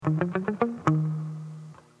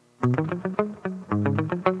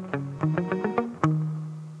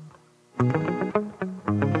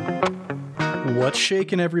What's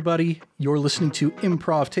shaking, everybody? You're listening to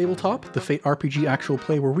Improv Tabletop, the Fate RPG actual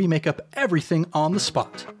play where we make up everything on the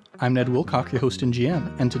spot. I'm Ned Wilcock, your host and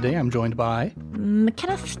GM, and today I'm joined by...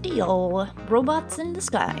 McKenna Steele, Robots in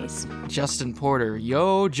Disguise. Justin Porter,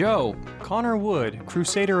 Yo Joe. Connor Wood,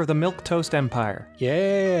 Crusader of the Milquetoast Empire.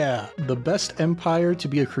 Yeah, the best empire to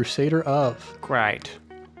be a crusader of. Great.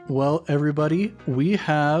 Well, everybody, we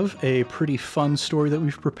have a pretty fun story that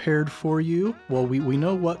we've prepared for you. Well, we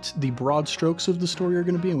know what the broad strokes of the story are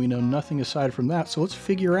going to be, and we know nothing aside from that, so let's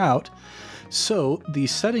figure out. So, the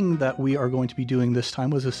setting that we are going to be doing this time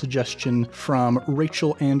was a suggestion from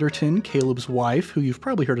Rachel Anderton, Caleb's wife, who you've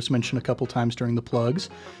probably heard us mention a couple times during the plugs.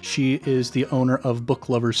 She is the owner of Book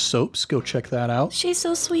Lovers Soaps. Go check that out. She's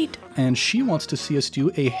so sweet. And she wants to see us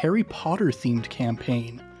do a Harry Potter-themed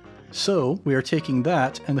campaign. So we are taking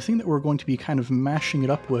that, and the thing that we're going to be kind of mashing it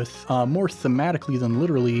up with, more thematically than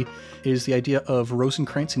literally, is the idea of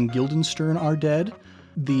Rosencrantz and Guildenstern are dead.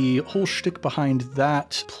 The whole shtick behind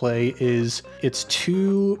that play is it's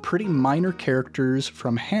two pretty minor characters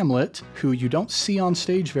from Hamlet who you don't see on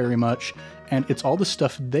stage very much, and it's all the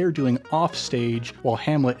stuff they're doing off stage while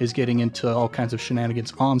Hamlet is getting into all kinds of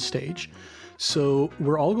shenanigans on stage. So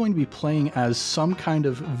we're all going to be playing as some kind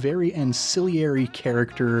of very ancillary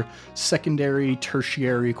character, secondary,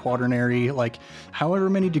 tertiary, quaternary, like however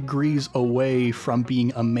many degrees away from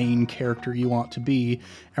being a main character you want to be.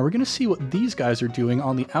 And we're going to see what these guys are doing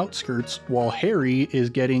on the outskirts while Harry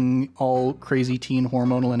is getting all crazy teen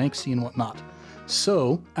hormonal and angsty and whatnot.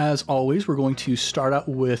 So, as always, we're going to start out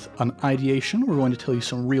with an ideation. We're going to tell you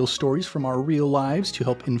some real stories from our real lives to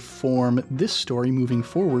help inform this story moving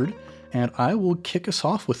forward. And I will kick us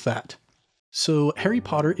off with that. So Harry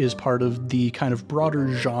Potter is part of the kind of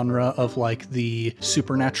broader genre of like the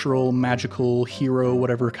supernatural, magical, hero,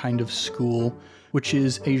 whatever kind of school, which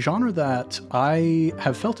is a genre that I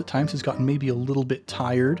have felt at times has gotten maybe a little bit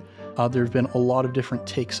tired. There have been a lot of different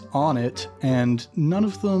takes on it, and none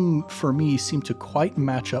of them, for me, seem to quite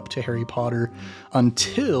match up to Harry Potter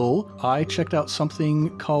until I checked out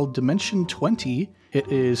something called Dimension 20.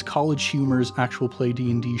 It is College Humor's actual play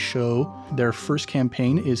D&D show. Their first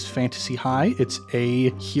campaign is Fantasy High. It's a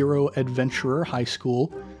hero adventurer high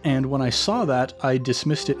school. And when I saw that, I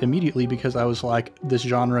dismissed it immediately because I was like, this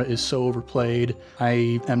genre is so overplayed.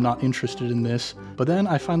 I am not interested in this. But then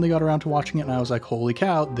I finally got around to watching it and I was like, holy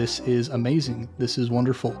cow, this is amazing. This is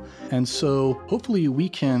wonderful. And so hopefully we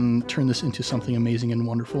can turn this into something amazing and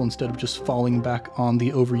wonderful instead of just falling back on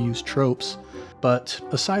the overused tropes. But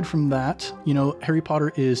aside from that, you know, Harry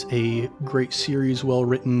Potter is a great series, well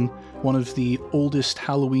written. One of the oldest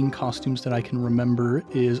Halloween costumes that I can remember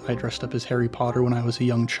is I dressed up as Harry Potter when I was a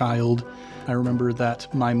young child. I remember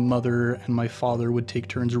that my mother and my father would take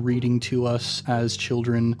turns reading to us as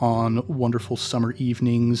children on wonderful summer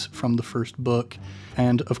evenings from the first book.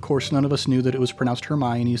 And of course, none of us knew that it was pronounced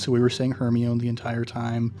Hermione, so we were saying Hermione the entire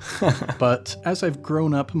time. But as I've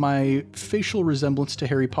grown up, my facial resemblance to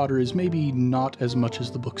Harry Potter is maybe not as much as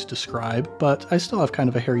the books describe, but I still have kind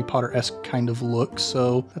of a Harry Potter-esque kind of look,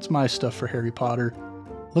 so that's my stuff for Harry Potter.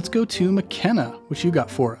 Let's go to McKenna. What you got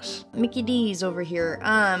for us? Mickey D's over here.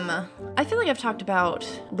 I feel like I've talked about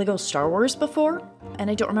Lego Star Wars before, and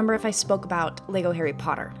I don't remember if I spoke about Lego Harry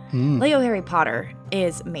Potter. Lego Harry Potter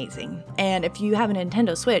is amazing. And if you have a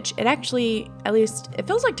Nintendo Switch, it actually, at least it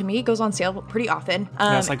feels like to me, it goes on sale pretty often.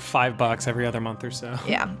 Yeah, it's like $5 every other month or so.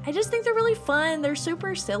 Yeah. I just think they're really fun. They're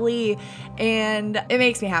super silly, and it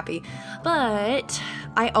makes me happy. But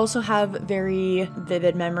I also have very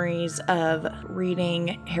vivid memories of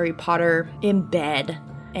reading Harry Potter in bed.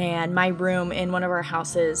 And my room in one of our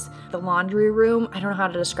houses, the laundry room, I don't know how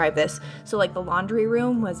to describe this. So like the laundry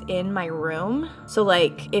room was in my room. So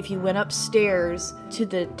like if you went upstairs to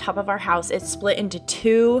the top of our house, it split into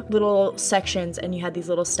two little sections and you had these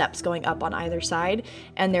little steps going up on either side.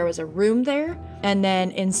 And there was a room there. And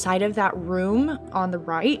then inside of that room on the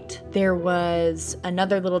right, there was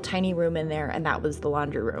another little tiny room in there, and that was the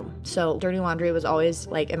laundry room. So dirty laundry was always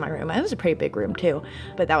like in my room. It was a pretty big room too,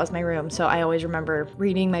 but that was my room. So I always remember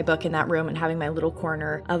reading my book in that room and having my little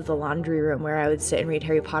corner of the laundry room where I would sit and read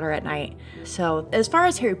Harry Potter at night. So as far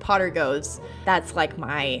as Harry Potter goes, that's like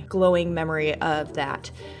my glowing memory of that.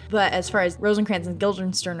 But as far as Rosencrantz and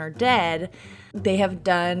Guildenstern are dead, They have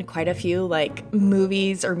done quite a few like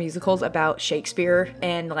movies or musicals about Shakespeare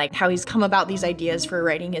and like how he's come about these ideas for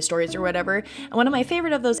writing his stories or whatever. And one of my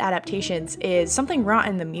favorite of those adaptations is Something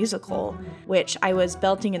Rotten the Musical, which I was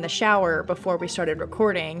belting in the shower before we started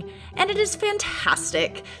recording, and it is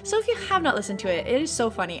fantastic. So if you have not listened to it, it is so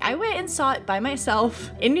funny. I went and saw it by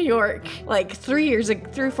myself in New York like 3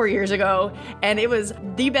 or 4 years ago, and it was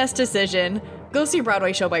the best decision. Go see a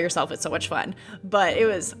Broadway show by yourself. It's so much fun. But it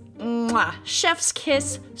was chef's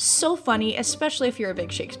kiss. So funny, especially if you're a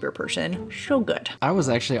big Shakespeare person. So good. I was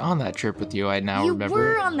actually on that trip with you. I now You remember.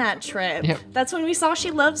 were on that trip. Yep. That's when we saw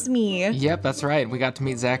She Loves Me. Yep, that's right. We got to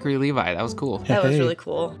meet Zachary Levi. That was cool. That was Hey. really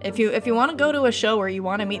cool. If you want to go to a show where you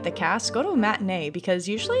want to meet the cast, go to a matinee because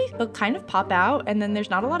usually they'll kind of pop out and then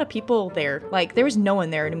there's not a lot of people there. Like there was no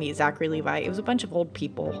one there to meet Zachary Levi. It was a bunch of old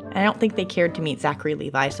people. And I don't think they cared to meet Zachary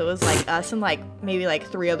Levi. So it was like us and like maybe like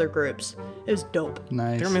 3 other groups. It was dope.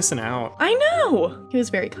 Nice. They're missing out. I know. He was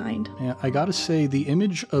very kind. Yeah, I gotta say, the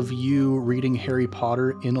image of you reading Harry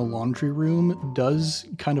Potter in a laundry room does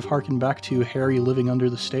kind of harken back to Harry living under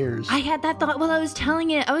the stairs. I had that thought while I was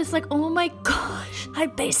telling it. I was like, oh my gosh, I'm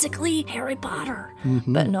basically Harry Potter.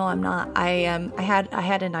 But no, I'm not. I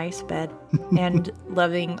had a nice bed and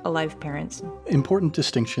loving alive parents. Important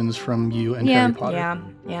distinctions from you and Harry Potter.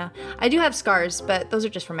 Yeah. I do have scars, but those are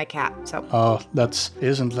just from my cat. So, Oh,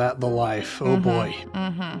 isn't that the life? Oh boy.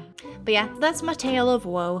 but yeah, that's my tale of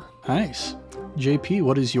woe. Nice. JP,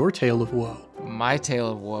 what is your tale of woe? My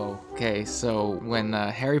tale of woe. Okay, so when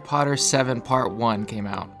Harry Potter 7 Part 1 came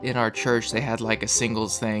out, in our church they had like a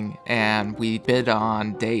singles thing, and we bid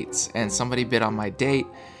on dates, and somebody bid on my date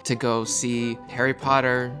to go see Harry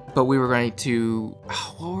Potter, but we were going to,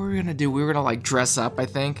 what were we going to do? We were going to like dress up, I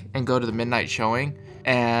think, and go to the midnight showing.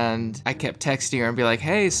 And I kept texting her and be like,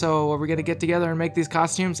 hey, so are we going to get together and make these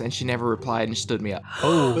costumes? And she never replied and stood me up.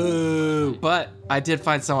 Oh. Boo. But I did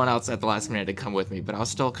find someone else at the last minute to come with me, but I was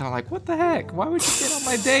still kind of like, what the heck? Why would you get on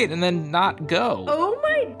my date and then not go? Oh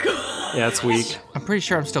my god. Yeah, it's weak. I'm pretty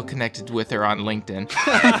sure I'm still connected with her on LinkedIn.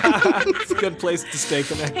 It's a good place to stay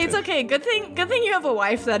connected. Hey, it's okay. Good thing you have a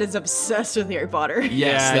wife that is obsessed with Harry Potter.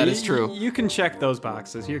 Yes, that is true. You can check those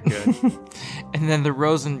boxes. You're good. And then the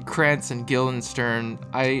Rosencrantz and Guildenstern,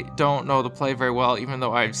 I don't know the play very well, even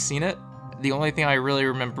though I've seen it. The only thing I really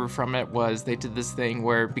remember from it was they did this thing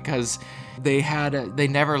where, because they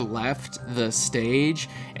never left the stage,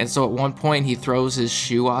 and so at one point he throws his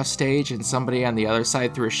shoe off stage and somebody on the other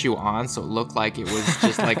side threw a shoe on, so it looked like it was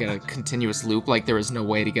just like a continuous loop, like there was no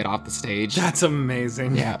way to get off the stage. That's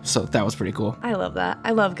amazing. Yeah, so that was pretty cool. I love that.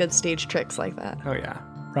 I love good stage tricks like that. Oh, yeah.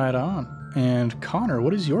 Right on. And Connor,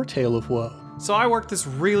 what is your tale of woe? So I work this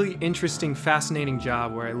really interesting, fascinating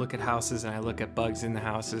job where I look at houses and I look at bugs in the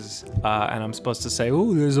houses, and I'm supposed to say,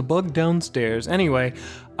 oh, there's a bug downstairs. Anyway,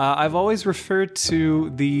 I've always referred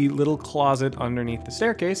to the little closet underneath the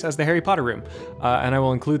staircase as the Harry Potter room, and I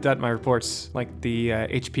will include that in my reports, like the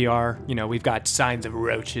HPR, we've got signs of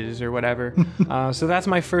roaches or whatever. So that's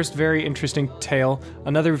my first very interesting tale.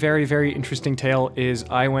 Another very, very interesting tale is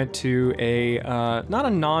I went to a, not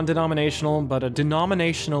a non-denominational, but a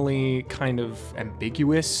denominationally kind of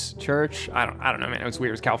ambiguous church. I don't know, man. It was weird.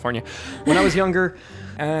 It was California. When I was younger,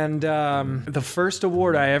 and the first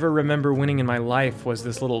award I ever remember winning in my life was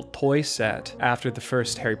this little toy set after the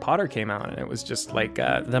first Harry Potter came out, and it was just like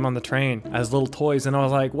them on the train as little toys, and I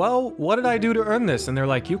was like, well, what did I do to earn this? And they're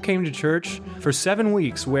like, you came to church for 7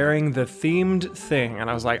 weeks wearing the themed thing, and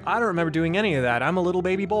I was like, I don't remember doing any of that. I'm a little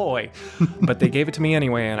baby boy. But they gave it to me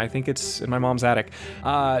anyway, and I think it's in my mom's attic.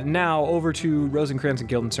 Now over to Rosencrantz and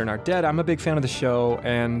Guildenstern Are Dead. I'm a big fan of the show,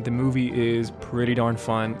 and the movie is pretty darn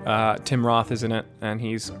fun. Tim Roth is in it, and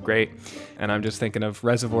he's great. And I'm just thinking of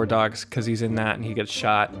Reservoir Dogs because he's in that and he gets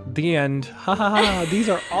shot. The end. Ha ha ha. These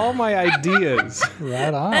are all my ideas.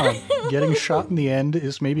 Right on. Getting shot in the end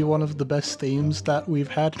is maybe one of the best themes that we've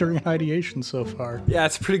had during an ideation so far. Yeah,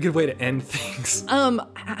 it's a pretty good way to end things.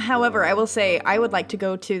 However, I will say I would like to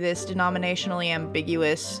go to this denominationally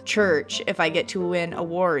ambiguous church if I get to win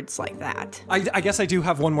awards like that. I guess I do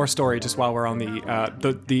have one more story just while we're on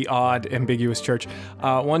the odd ambiguous church.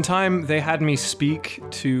 One time they had me speak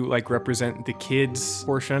to like represent the kids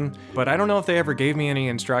portion, but I don't know if they ever gave me any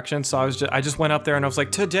instructions. So I just went up there and I was like,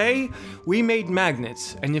 today we made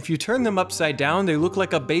magnets, and if you turn them upside down, they look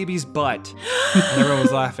like a baby's butt. And everyone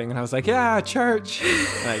was laughing, and I was like, yeah, church.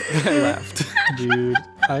 Like, I left. Dude,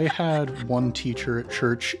 I had one teacher at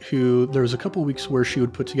church who, there was a couple weeks where she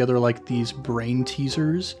would put together like these brain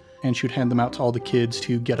teasers, and she would hand them out to all the kids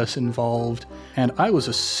to get us involved. And I was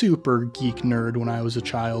a super geek nerd when I was a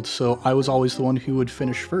child, so I was always the one who would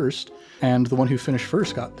finish first, and the one who finished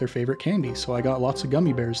first got their favorite candy, so I got lots of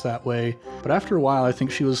gummy bears that way. But after a while, I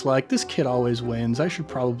think she was like, this kid always wins. I should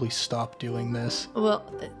probably stop doing this. Well,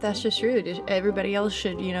 that's just rude. Everybody else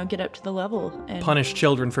should, get up to the level and Punish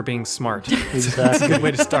children for being smart. Exactly. That's a good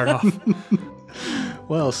way to start off.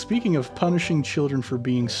 Well, speaking of punishing children for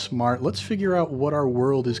being smart, let's figure out what our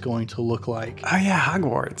world is going to look like. Oh yeah,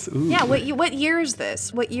 Hogwarts. Ooh. Yeah, what year is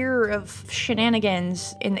this? What year of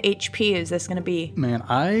shenanigans in the HP is this going to be? Man,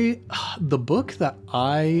 the book that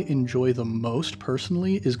I enjoy the most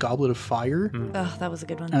personally is Goblet of Fire. Oh, that was a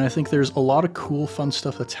good one. And I think there's a lot of cool, fun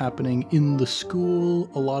stuff that's happening in the school,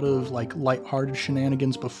 a lot of like lighthearted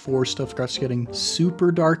shenanigans before stuff starts getting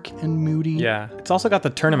super dark and moody. Yeah, it's also got the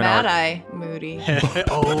tournament Mad arc. Eye Moody.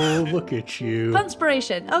 Oh, look at you.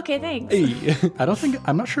 Punspiration. Okay, thanks.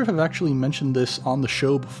 I'm not sure if I've actually mentioned this on the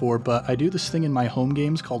show before, but I do this thing in my home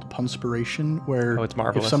games called Punspiration, where Oh, it's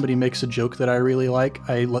marvelous. if somebody makes a joke that I really like,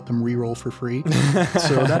 I let them re-roll for free.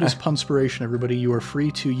 So that is Punspiration, everybody. You are free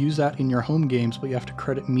to use that in your home games, but you have to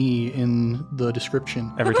credit me in the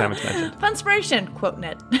description. Every time it's mentioned. Punspiration. Quote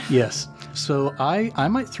net. Yes. So I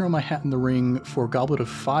might throw my hat in the ring for Goblet of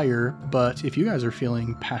Fire, but if you guys are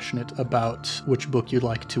feeling passionate about which book you'd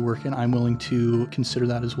like to work in, I'm willing to consider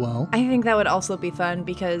that as well. I think that would also be fun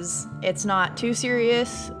because it's not too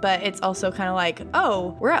serious, but it's also kind of like,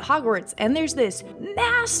 oh, we're at Hogwarts and there's this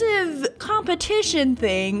massive competition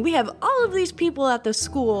thing. We have all of these people at the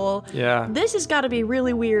school. Yeah. This has got to be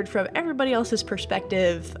really weird from everybody else's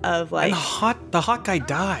perspective of like, The hot guy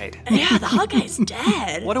died. yeah, the Hawkeye's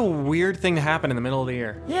dead. What a weird thing to happen in the middle of the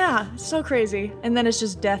year. Yeah, so crazy. And then it's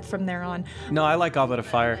just death from there on. No, I like Goblet of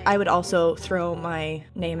Fire. I would also throw my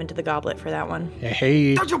name into the goblet for that one.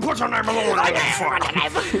 Hey. Don't you put your name alone?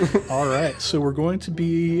 All right, so we're going to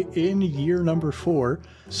be in year number 4.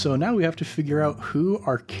 So now we have to figure out who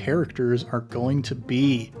our characters are going to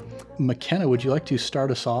be. McKenna, would you like to start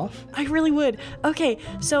us off? I really would. Okay,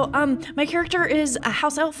 so my character is a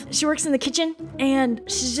house elf. She works in the kitchen and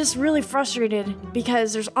she's just really frustrated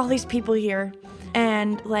because there's all these people here.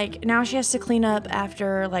 And like now she has to clean up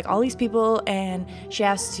after like all these people and she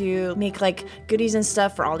has to make like goodies and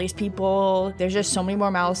stuff for all these people. There's just so many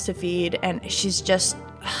more mouths to feed and she's just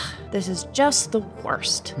this is just the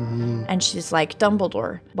worst. And she's like,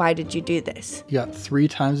 Dumbledore, why did you do this? You got 3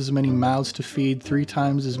 times as many mouths to feed, 3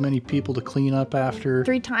 times as many people to clean up after.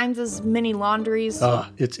 3 times as many laundries.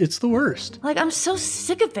 It's the worst. Like, I'm so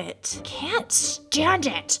sick of it. Can't stand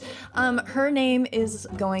it. Her name is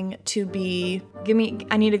going to be...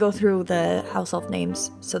 I need to go through the house elf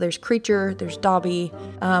names. So there's Creature, there's Dobby.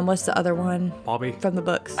 What's the other one? Bobby. From the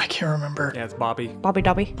books. I can't remember. Yeah, it's Bobby. Bobby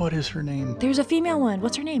Dobby. What is her name? There's a female one.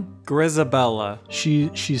 What's her name? Grisabella.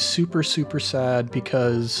 She's super, super sad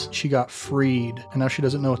because she got freed and now she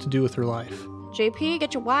doesn't know what to do with her life. JP,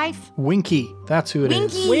 get your wife. Winky, that's who it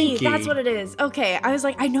is. Winky. That's what it is. Okay, I was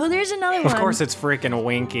like, I know there's another one. Of course it's freaking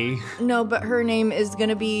Winky. No, but her name is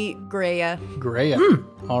gonna be Greya. Greya.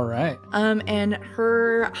 All right. And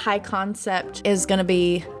her high concept is gonna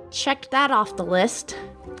be check that off the list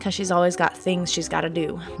because she's always got things she's got to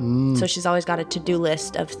do. So she's always got a to-do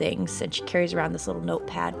list of things, and she carries around this little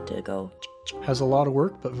notepad to go. Has a lot of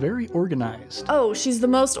work, but very organized. Oh, she's the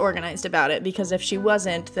most organized about it because if she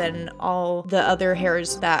wasn't, then all the other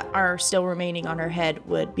hairs that are still remaining on her head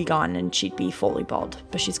would be gone and she'd be fully bald.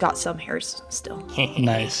 But she's got some hairs still.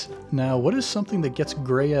 Nice. Now, what is something that gets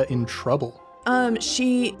Greya in trouble?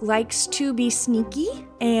 She likes to be sneaky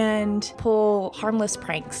and pull harmless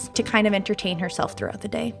pranks to kind of entertain herself throughout the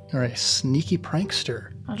day. All right, sneaky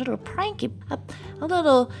prankster. A little pranky, a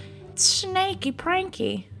little snaky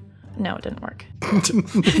pranky. No, it didn't work.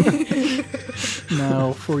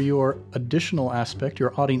 Now, for your additional aspect,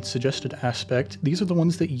 your audience suggested aspect, these are the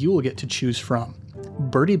ones that you will get to choose from.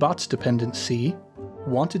 Bertie Bott's dependency,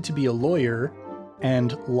 wanted to be a lawyer,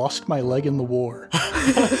 and lost my leg in the war.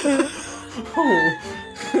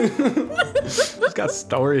 She's got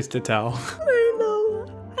stories to tell. I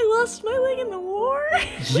know. I lost my leg in the war.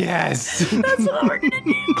 Yes. That's what we're gonna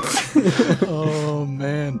do. Oh,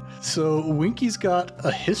 man. So Winky's got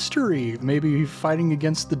a history, maybe fighting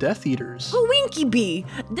against the Death Eaters. Oh, Winky be.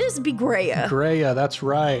 This be Greya. Greya, that's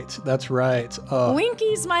right. That's right.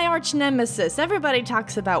 Winky's my arch nemesis. Everybody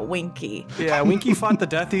talks about Winky. Yeah, Winky fought the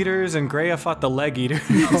Death Eaters and Greya fought the Leg Eaters.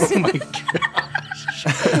 Oh, my God.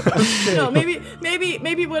 No,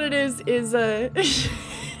 maybe what it is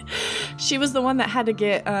She was the one that had to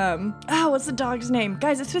get, what's the dog's name?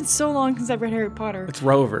 Guys, it's been so long since I've read Harry Potter. It's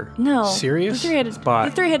Rover. No. Serious? Spot.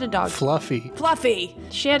 The three-headed dog. Fluffy. Fluffy.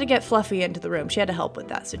 She had to get Fluffy into the room. She had to help with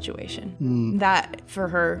that situation. That, for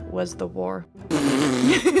her, was the war.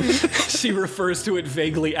 She refers to it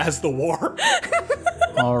vaguely as the war.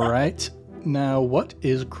 All right. Now, what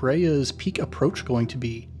is Grea's peak approach going to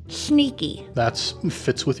be? Sneaky. That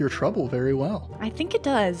fits with your trouble very well. I think it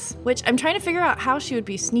does. Which I'm trying to figure out how she would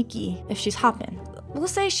be sneaky if she's hopping. We'll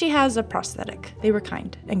say she has a prosthetic. They were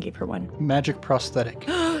kind and gave her one. Magic prosthetic.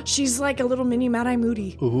 She's like a little mini Mad-Eye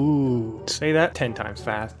Moody. Ooh. Say that 10 times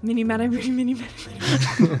fast. Mini Mad-Eye Moody, mini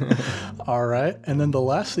Mad-Eye Moody. All right. And then the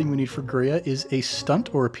last thing we need for Grea is a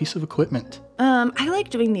stunt or a piece of equipment. I like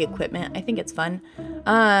doing the equipment. I think it's fun.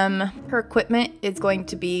 Her equipment is going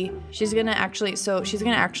to be, she's gonna actually,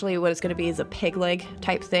 what it's gonna be is a pig leg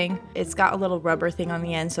type thing. It's got a little rubber thing on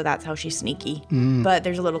the end, so that's how she's sneaky. But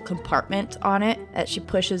there's a little compartment on it that she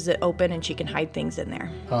pushes it open and she can hide things in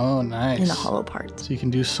there, Oh, nice. in the hollow parts. So you can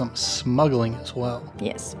do some smuggling as well.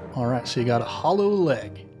 Yes. All right. So you got a hollow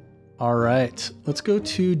leg. All right. Let's go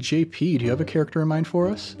to JP. Do you have a character in mind for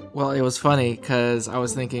us? Well, it was funny because I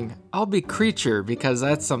was thinking, I'll be creature because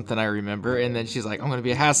that's something I remember. And then she's like, I'm going to be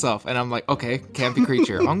a half elf. And I'm like, okay, can't be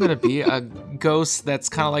creature. I'm going to be a ghost that's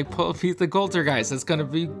kind of like Pete the Golter guys. That's going to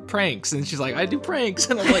be pranks. And she's like, I do pranks.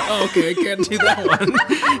 And I'm like, oh, okay, I can't do that one.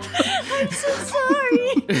 I'm so sorry.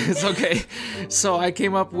 It's okay. So I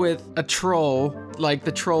came up with a troll, like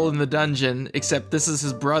the troll in the dungeon, except this is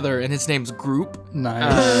his brother and his name's Groop.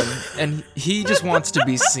 Nice. And he just wants to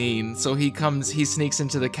be seen. So he sneaks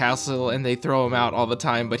into the castle and they throw him out all the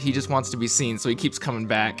time, but he just wants to be seen. So he keeps coming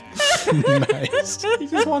back. Nice. He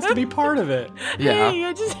just wants to be part of it. Yeah. Hey,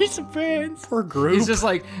 I just need some friends. Poor group. He's just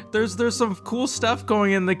like, there's some cool stuff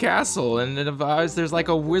going in the castle. And there's like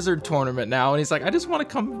a wizard tournament now. And he's like, I just want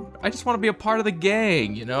to be a part of the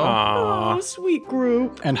gang, you know? Aww. Oh, sweet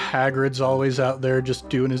group. And Hagrid's always out there just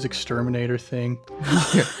doing his exterminator thing.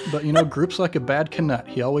 But Group's like a bad Knut.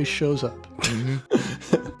 He always shows up.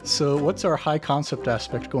 So what's our high concept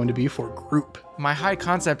aspect going to be for Group? My high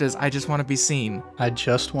concept is I just want to be seen. I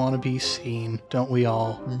just want to be seen, don't we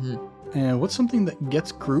all? And what's something that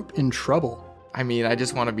gets Group in trouble? I mean, I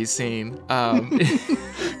just want to be seen.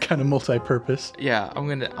 Kind of multi-purpose. Yeah, I'm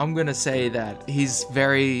gonna say that he's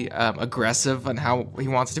very aggressive on how he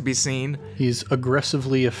wants to be seen. He's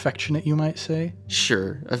aggressively affectionate, you might say.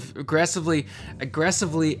 Sure, aggressively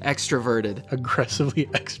extroverted. Aggressively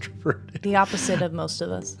extroverted. The opposite of most of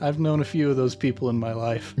us. I've known a few of those people in my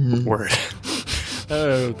life. Word.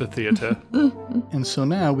 Oh, the theater. And so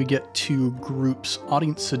now we get to Group's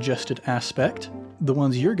audience-suggested aspect. The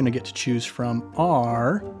ones you're going to get to choose from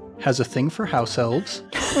are... has a thing for house elves.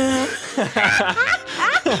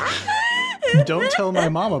 Don't tell my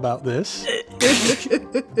mom about this.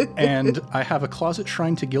 And I have a closet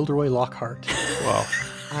shrine to Gilderoy Lockhart. Well,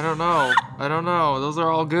 I don't know. Those are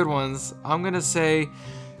all good ones. I'm gonna say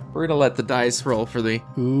we're gonna let the dice roll for the...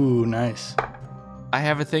 Ooh, nice. I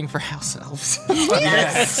have a thing for house elves.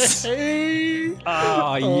 yes.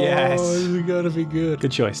 Oh, yes. Oh, this is going to be good.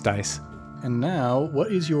 Good choice, Dice. And now, what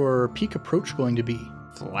is your peak approach going to be?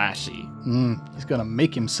 Flashy. He's going to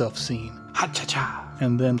make himself seen. Ha-cha-cha.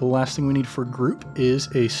 And then the last thing we need for Group is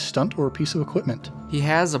a stunt or a piece of equipment. He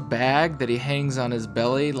has a bag that he hangs on his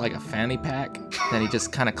belly like a fanny pack. Then he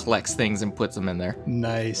just kind of collects things and puts them in there.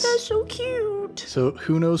 Nice. That's so cute. So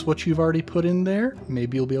who knows what you've already put in there?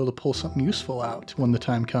 Maybe you'll be able to pull something useful out when the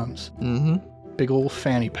time comes. Big old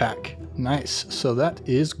fanny pack. Nice. So that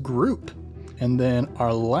is Group. And then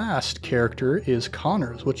our last character is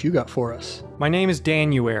Connors. What you got for us? My name is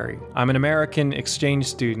Danuary. I'm an American exchange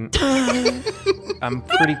student. I'm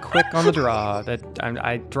pretty quick on the draw.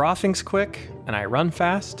 I draw things quick, and I run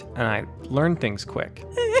fast, and I learn things quick.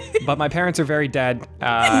 But my parents are very dead,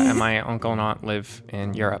 and my uncle and aunt live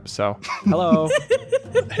in Europe. So, hello.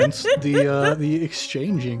 Hence the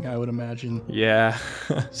exchanging, I would imagine. Yeah.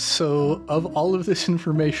 So, of all of this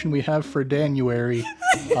information we have for Danuary,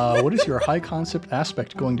 what is your high concept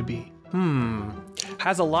aspect going to be?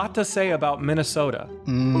 Has a lot to say about Minnesota.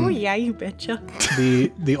 Oh, yeah, you betcha.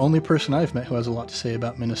 The only person I've met who has a lot to say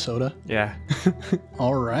about Minnesota. Yeah.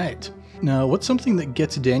 All right. Now, what's something that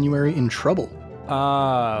gets Danuary in trouble?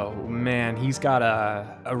 Oh, man, he's got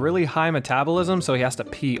a really high metabolism, so he has to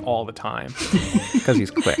pee all the time because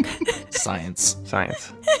he's quick. Science.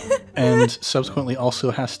 And subsequently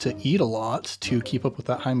also has to eat a lot to keep up with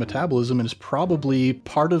that high metabolism and is probably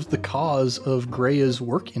part of the cause of Grea's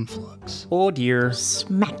work influx. Oh, dear.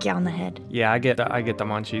 Smack you on the head. Yeah, I get the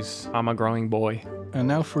munchies. I'm a growing boy. And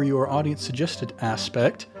now for your audience-suggested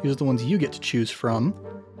aspect, here's the ones you get to choose from.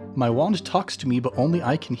 My wand talks to me, but only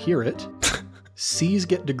I can hear it. C's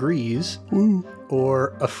get degrees.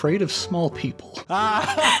 Or afraid of small people.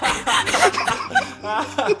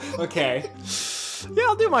 Okay. Yeah,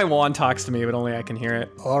 I'll do my wand talks to me, but only I can hear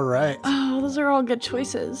it. All right. Oh, those are all good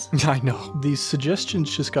choices. I know. These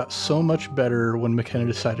suggestions just got so much better when McKenna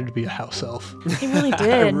decided to be a house elf. He really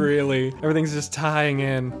did. Really. Everything's just tying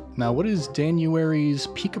in. Now, what is Danuary's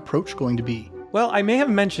peak approach going to be? Well, I may have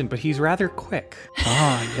mentioned, but he's rather quick.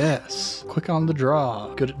 Ah, yes. Quick on the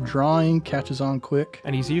draw. Good at drawing, catches on quick.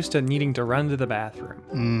 And he's used to needing to run to the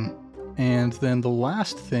bathroom. And then the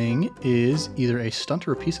last thing is either a stunt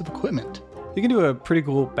or a piece of equipment. You can do a pretty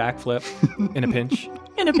cool backflip in a pinch.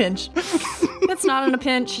 In a pinch. It's not in a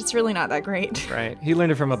pinch. It's really not that great. Right. He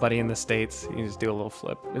learned it from a buddy in the States. You can just do a little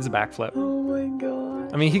flip. It's a backflip. Oh my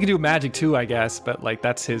god. I mean, he can do magic too, I guess, but like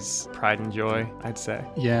that's his pride and joy, I'd say.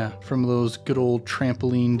 Yeah, from those good old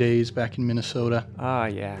trampoline days back in Minnesota. Ah,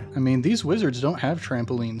 yeah. I mean, these wizards don't have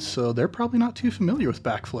trampolines, so they're probably not too familiar with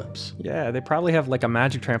backflips. Yeah, they probably have like a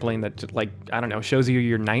magic trampoline that, like, I don't know, shows you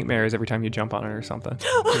your nightmares every time you jump on it or something.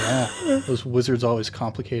 Yeah, those wizards always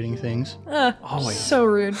complicating things. Always. So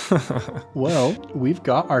rude. Well, we've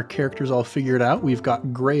got our characters all figured out. We've got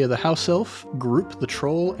Greya the house elf, Groop the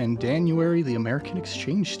troll, and Danuary the American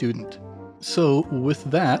exchange student. So with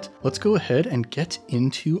that, let's go ahead and get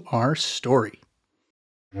into our story.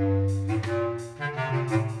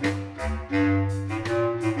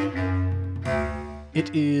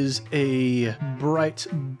 It is a bright,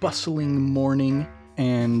 bustling morning,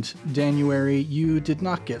 and Danuary, you did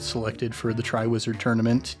not get selected for the Triwizard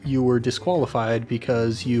Tournament. You were disqualified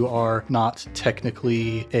because you are not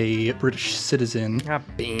technically a British citizen. Ah,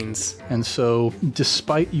 beans. And so,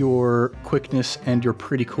 despite your quickness and your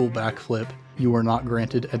pretty cool backflip, you were not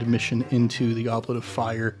granted admission into the Goblet of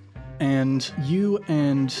Fire. And you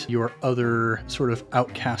and your other sort of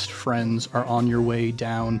outcast friends are on your way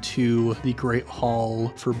down to the Great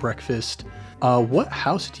Hall for breakfast. What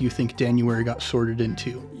house do you think Danuary got sorted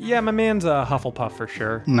into? Yeah, my man's a Hufflepuff for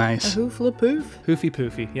sure. Nice. Hoofla poof. Hoofy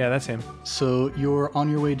Poofy. Yeah, that's him. So you're on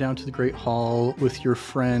your way down to the Great Hall with your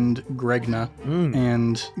friend Gregna.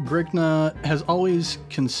 And Gregna has always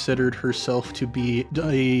considered herself to be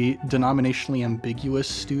a denominationally ambiguous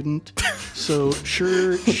student. So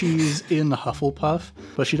sure, she's in Hufflepuff,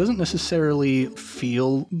 but she doesn't necessarily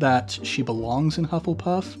feel that she belongs in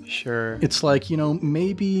Hufflepuff. Sure. It's like, you know,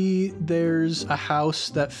 maybe there's a house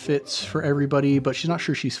that fits for everybody, but she's not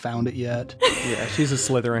sure she's found it yet. Yeah, she's a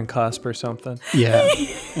Slytherin cusp or something. Yeah.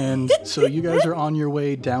 And so you guys are on your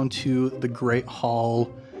way down to the Great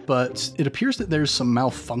Hall, but it appears that there's some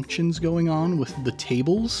malfunctions going on with the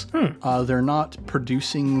tables. They're not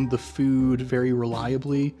producing the food very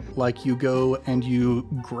reliably. Like, you go and you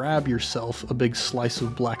grab yourself a big slice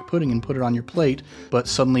of black pudding and put it on your plate, but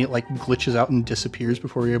suddenly it like glitches out and disappears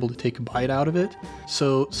before you're able to take a bite out of it.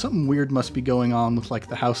 So something weird must be going on with like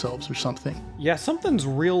the house elves or something. Yeah, something's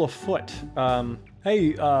real afoot.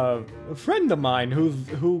 Hey, a friend of mine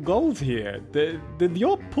who goes here, did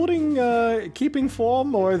your pudding keeping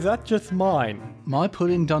form, or is that just mine? My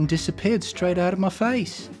pudding done disappeared straight out of my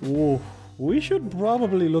face. Whoa, we should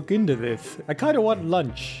probably look into this. I kind of want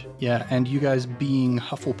lunch. Yeah, and you guys being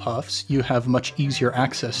Hufflepuffs, you have much easier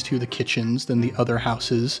access to the kitchens than the other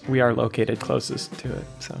houses. We are located closest to it,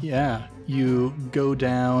 so. Yeah, you go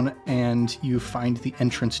down and you find the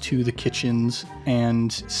entrance to the kitchens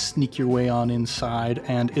and sneak your way on inside,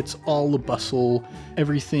 and it's all a bustle.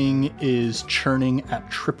 Everything is churning at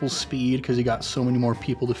triple speed because you got so many more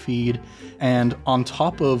people to feed. And on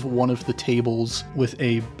top of one of the tables, with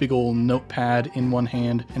a big old notepad in one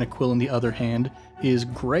hand and a quill in the other hand, is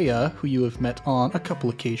Greya, who you have met on a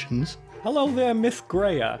couple occasions. Hello there, Miss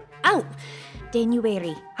Greya. Oh,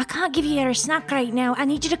 Danuary, I can't give you your snack right now. I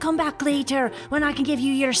need you to come back later when I can give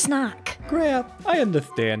you your snack. Greya, I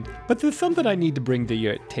understand, but there's something I need to bring to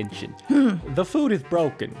your attention. The food is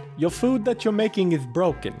broken. Your food that you're making is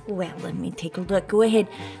broken. Well, let me take a look. Go ahead.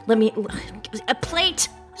 A plate!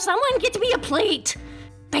 Someone get me a plate!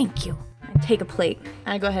 Thank you. I take a plate.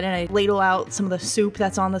 I go ahead and I ladle out some of the soup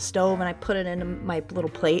that's on the stove and I put it into my little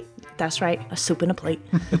plate. That's right, a soup in a plate.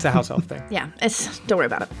 It's a house elf thing. Yeah, don't worry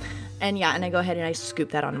about it. And yeah, and I go ahead and I scoop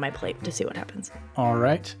that onto my plate to see what happens. All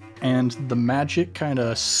right. And the magic kind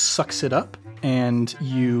of sucks it up, and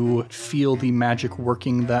you feel the magic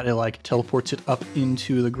working that it like teleports it up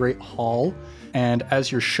into the Great Hall. And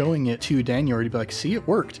as you're showing it to Danuary to be like, see, it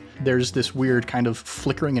worked. There's this weird kind of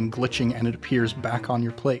flickering and glitching, and it appears back on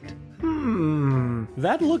your plate.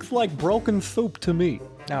 That looks like broken soup to me.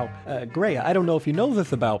 Now, Greya, I don't know if you know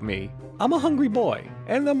this about me. I'm a hungry boy,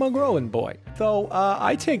 and I'm a growing boy. So,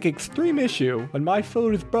 I take extreme issue when my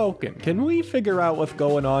food is broken. Can we figure out what's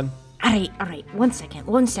going on? All right. 1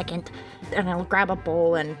 second. And I'll grab a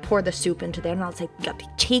bowl and pour the soup into there, and I'll say,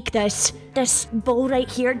 Take this bowl right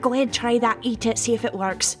here. Go ahead, try that. Eat it. See if it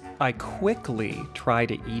works. I quickly try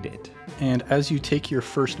to eat it. And as you take your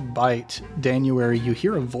first bite, Danuary, you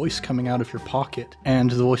hear a voice coming out of your pocket.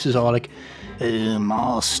 And the voice is all like,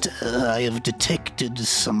 Master, I have detected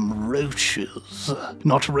some roaches.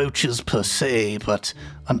 Not roaches per se, but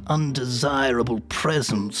an undesirable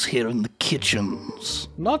presence here in the kitchens.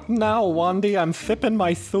 Not now, Wandy. I'm sipping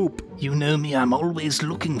my soup. You know me, I'm always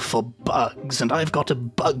looking for bugs, and I've got a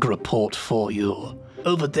bug report for you.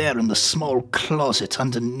 Over there in the small closet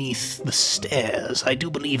underneath the stairs, I do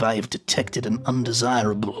believe I have detected an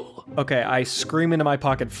undesirable. Okay, I scream into my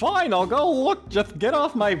pocket, fine, I'll go look, just get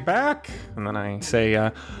off my back. And then I say,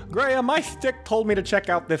 Greya, my stick told me to check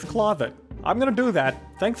out this closet. I'm gonna do that.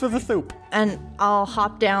 Thanks for the soup. and I'll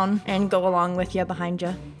hop down and go along with you behind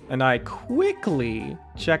you. And I quickly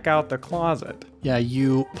check out the closet. Yeah,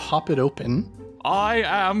 you pop it open. I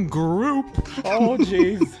am Group. Oh,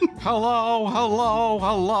 jeez. Hello.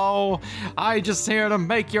 I just here to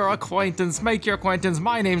make your acquaintance.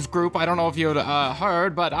 My name's Group. I don't know if you'd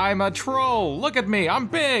heard, but I'm a troll. Look at me. I'm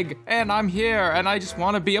big, and I'm here, and I just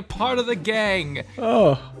want to be a part of the gang.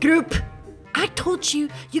 Group, I told you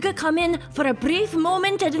could come in for a brief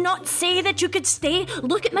moment and not say that you could stay.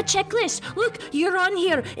 Look at my checklist. Look, you're on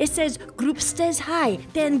here. It says Group stays hi,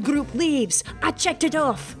 then Group leaves. I checked it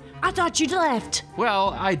off. I thought you'd left.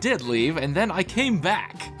 Well, I did leave, and then I came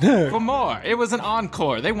back for more. It was an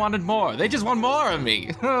encore. They wanted more. They just want more of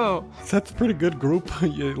me. Oh. That's a pretty good group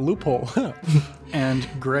loophole. And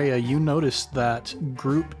Greya, you notice that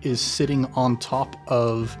Group is sitting on top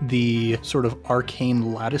of the sort of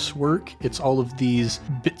arcane lattice work. It's all of these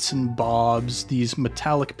bits and bobs, these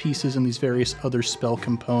metallic pieces and these various other spell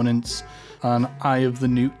components, an eye of the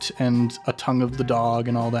newt and a tongue of the dog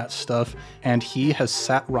and all that stuff. And he has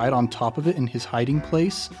sat right on top of it in his hiding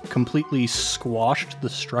place, completely squashed the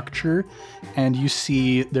structure. And you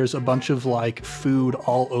see there's a bunch of like food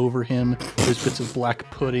all over him. There's bits of black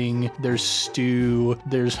pudding, there's stew,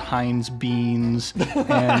 there's Heinz beans,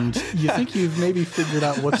 and you think you've maybe figured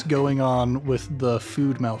out what's going on with the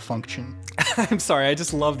food malfunction. I'm sorry, I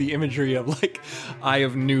just love the imagery of like eye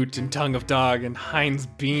of newt and tongue of dog and Heinz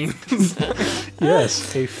beans.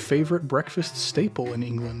 Yes, a favorite breakfast staple in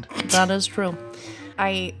England. That is true.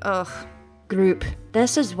 Group,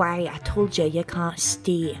 this is why I told you can't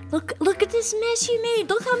stay. Look at this mess you made.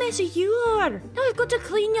 Look how messy you are. Now I've got to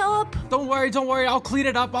clean you up. Don't worry. I'll clean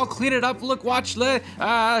it up. Look, watch. Let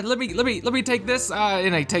me take this.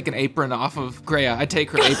 And I take an apron off of Greya. I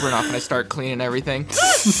take her apron off and I start cleaning everything.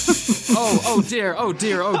 Oh dear.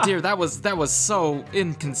 That was so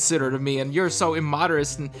inconsiderate of me, and you're so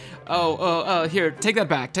immodest. And here, take that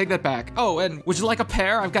back. Oh, and would you like a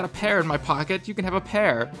pear? I've got a pear in my pocket. You can have a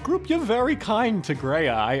pear. Group, you're very kind to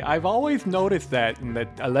Greya. I've always noticed that in the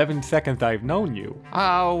 11 seconds I've known you.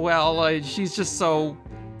 Oh, well, she's just so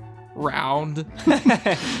round.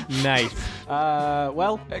 Nice.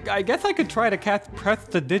 Well, I guess I could try to cast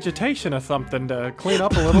prestidigitation or something to clean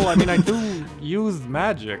up a little. I mean, I do use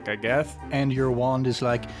magic, I guess. And your wand is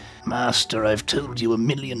like, Master, I've told you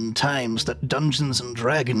 1,000,000 times that Dungeons and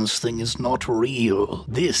Dragons thing is not real.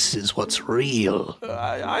 This is what's real.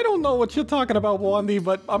 I don't know what you're talking about, Wandy,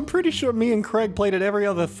 but I'm pretty sure me and Craig played it every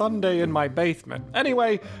other Sunday in my basement.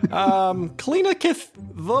 Anyway, Cleanicus,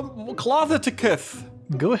 the Closeticus.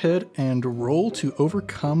 Go ahead and roll to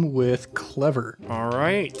overcome with clever. All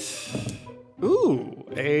right. Ooh,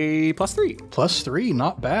 a +3. +3,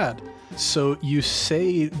 not bad. So you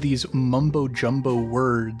say these mumbo jumbo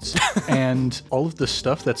words and all of the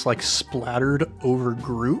stuff that's like splattered over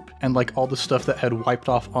Group and like all the stuff that had wiped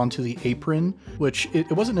off onto the apron, which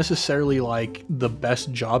it wasn't necessarily like the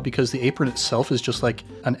best job because the apron itself is just like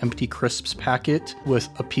an empty crisps packet with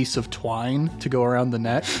a piece of twine to go around the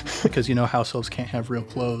neck because you know house elves can't have real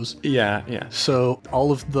clothes. Yeah. So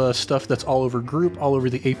all of the stuff that's all over Group, all over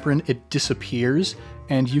the apron, it disappears.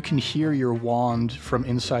 And you can hear your wand from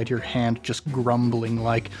inside your hand just grumbling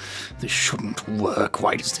like, this shouldn't work.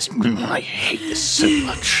 Why does this... I hate this so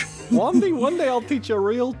much. Wandy, one day I'll teach you a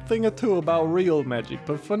real thing or two about real magic,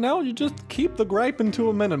 but for now you just keep the griping to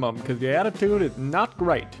a minimum, because your attitude is not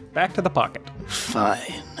great. Back to the pocket.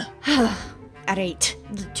 Fine. All right,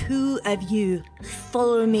 the two of you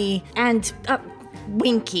follow me and...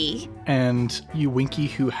 Winky. And you, Winky,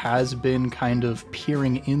 who has been kind of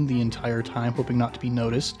peering in the entire time, hoping not to be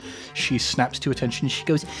noticed, she snaps to attention. She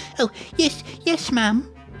goes, Oh, yes,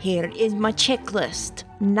 ma'am. Here is my checklist.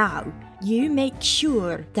 Now, you make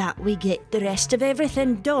sure that we get the rest of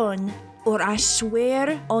everything done, or I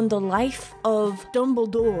swear on the life of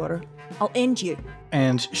Dumbledore, I'll end you.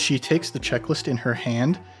 and she takes the checklist in her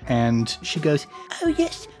hand, and she goes, Oh,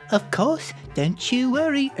 yes, of course. Don't you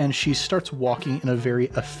worry. and she starts walking in a very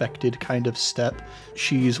affected kind of step.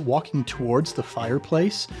 She's walking towards the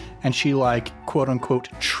fireplace, and she, like, quote unquote,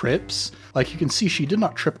 trips. Like, you can see she did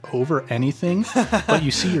not trip over anything, but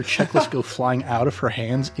you see your checklist go flying out of her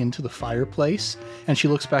hands into the fireplace, and she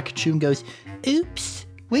looks back at you and goes, Oops.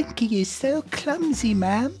 Winky is so clumsy,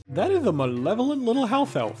 ma'am. That is a malevolent little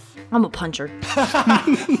house elf. I'm a puncher.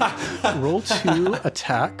 roll to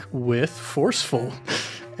attack with forceful.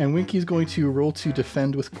 And Winky's going to roll to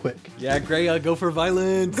defend with quick. Yeah, Greya, go for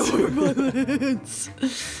violence.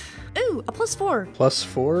 Ooh, a +4.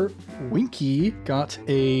 +4, Winky got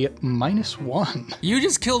a -1. You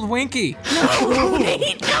just killed Winky.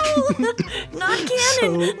 Wait, no! Not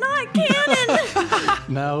canon! Not canon!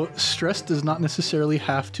 Now, stress does not necessarily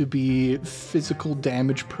have to be physical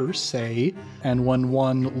damage per se, and when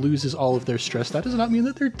one loses all of their stress, that does not mean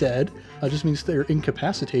that they're dead. It just means they're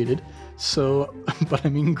incapacitated. So, but I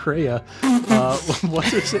mean, Greya, what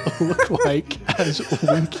does it look like as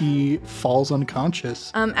Winky falls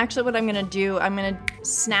unconscious? Actually, what I'm gonna do, I'm gonna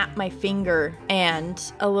snap my finger, and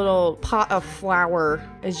a little pot of flour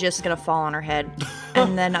is just gonna fall on her head.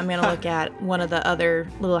 And then I'm gonna look at one of the other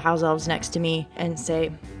little house elves next to me and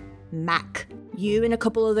say, Mac, you and a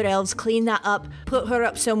couple other elves clean that up, put her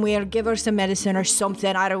up somewhere, give her some medicine or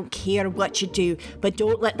something. I don't care what you do, but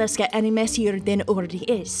don't let this get any messier than it already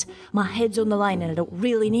is. My head's on the line and I don't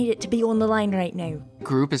really need it to be on the line right now.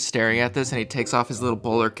 Group is staring at this, and he takes off his little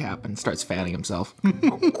bowler cap and starts fanning himself.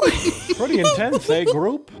 Pretty intense, eh,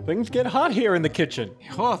 group? Things get hot here in the kitchen.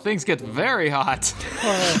 Oh, things get very hot.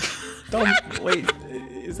 Wait,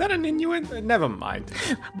 is that an Inuit? Never mind.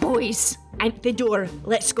 Boys, out the door.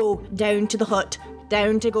 Let's go down to the hut.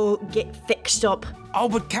 Down to go get fixed up. Oh,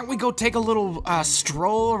 but can't we go take a little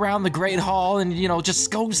stroll around the Great Hall and, just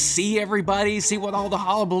go see everybody, see what all the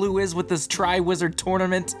hullabaloo is with this Tri-Wizard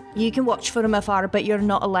tournament? You can watch from afar, but you're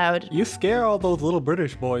not allowed. You scare all those little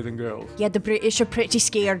British boys and girls. Yeah, the British are pretty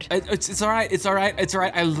scared. It's all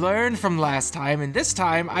right. I learned from last time, and this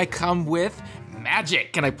time I come with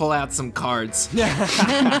magic. Can I pull out some cards?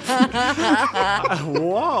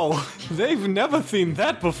 Whoa, they've never seen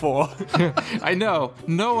that before. I know.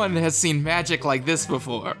 No one has seen magic like this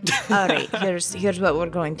before. All right, here's what we're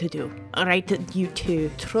going to do. All right, you two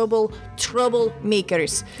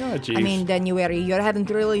troublemakers. Oh, jeez. I mean, January, you haven't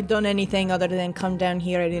really done anything other than come down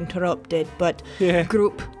here and interrupt it. But Yeah.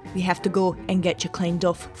 Group, we have to go and get you cleaned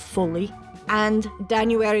off fully. And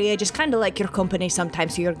January, I just kind of like your company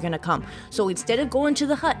sometimes, so you're gonna come. So instead of going to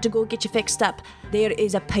the hut to go get you fixed up, there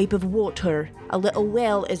is a pipe of water, a little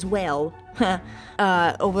well as well,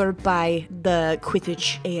 over by the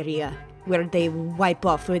Quidditch area, where they wipe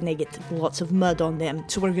off when they get lots of mud on them.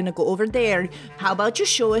 So we're gonna go over there. How about you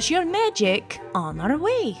show us your magic on our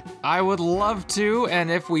way? I would love to,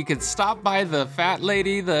 and if we could stop by the fat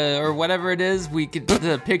lady, or whatever it is, we could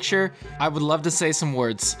the picture, I would love to say some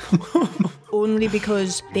words. Only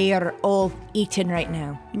because they are all eaten right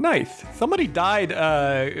now. Nice. Somebody died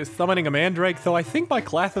summoning a mandrake, so I think my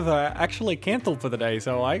classes are actually canceled for the day,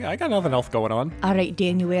 so I got nothing else going on. All right,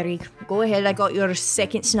 January, go ahead. I got your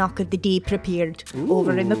second snack of the day prepared.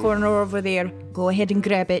 Over in the corner over there. Go ahead and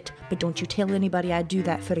grab it, but don't you tell anybody I do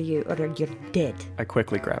that for you, or you're dead. I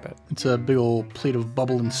quickly grab it. It's a big old plate of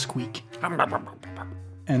bubble and squeak.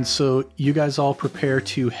 And so you guys all prepare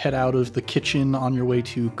to head out of the kitchen on your way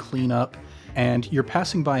to clean up. And you're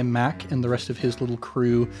passing by Mac and the rest of his little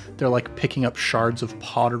crew. They're like picking up shards of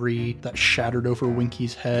pottery that shattered over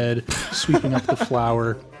Winky's head, sweeping up the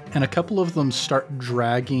flour. And a couple of them start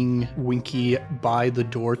dragging Winky by the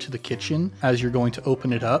door to the kitchen as you're going to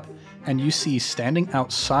open it up. And you see standing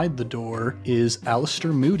outside the door is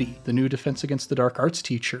Alistair Moody, the new Defense Against the Dark Arts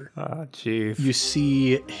teacher. Ah, jeez. You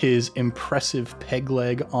see his impressive peg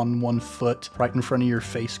leg on one foot right in front of your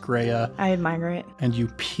face, Greya. I admire it. And you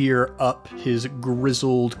peer up his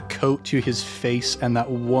grizzled coat to his face, and that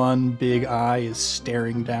one big eye is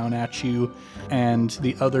staring down at you. And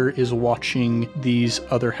the other is watching these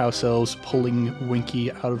other house elves pulling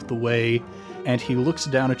Winky out of the way. And he looks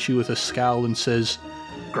down at you with a scowl and says,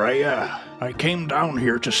 Greya, I came down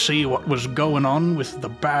here to see what was going on with the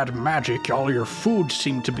bad magic. All your food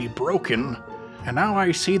seemed to be broken. And now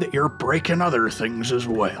I see that you're breaking other things as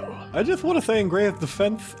well. I just want to say in Gray's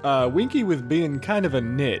defense, Winky was being kind of a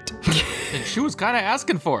nit. And she was kind of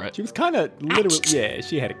asking for it. She was kind of literally, yeah,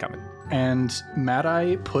 she had it coming. And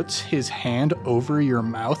Mad-Eye puts his hand over your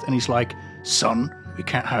mouth and he's like, son, we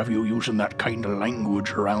can't have you using that kind of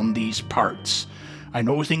language around these parts. I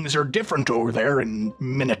know things are different over there in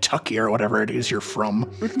Minnetoki or whatever it is you're from,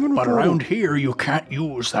 but around here you can't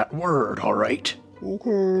use that word, all right?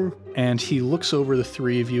 Okay. And he looks over the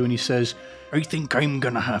three of you and he says, I think I'm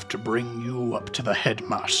gonna have to bring you up to the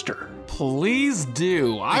headmaster. Please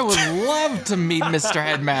do. I would love to meet Mr.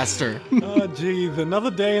 Headmaster. Oh, geez,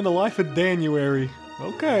 another day in the life of January.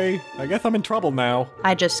 Okay, I guess I'm in trouble now.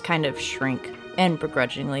 I just kind of shrink and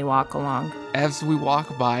begrudgingly walk along. As we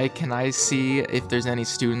walk by, can I see if there's any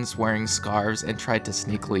students wearing scarves and try to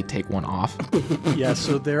sneakily take one off? Yeah,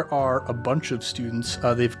 so there are a bunch of students.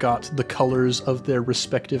 They've got the colors of their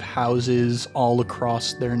respective houses all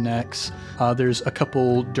across their necks. There's a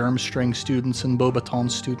couple Durmstrang students and Beaubaton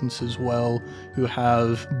students as well who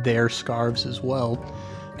have their scarves as well.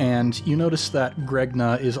 And you notice that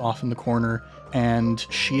Gregna is off in the corner, and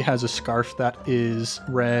she has a scarf that is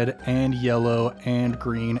red and yellow and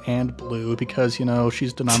green and blue because, you know,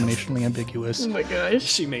 she's denominationally ambiguous. Oh my gosh.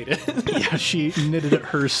 She made it. Yeah, she knitted it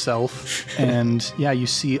herself. And yeah, you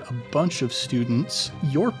see a bunch of students.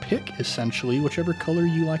 Your pick, essentially, whichever color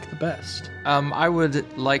you like the best. I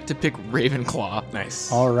would like to pick Ravenclaw.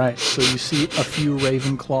 Nice. All right, so you see a few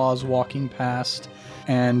Ravenclaws walking past,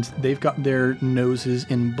 and they've got their noses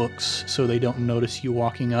in books so they don't notice you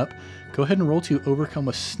walking up. Go ahead and roll to overcome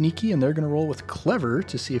with sneaky, and they're going to roll with clever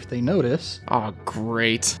to see if they notice. Oh,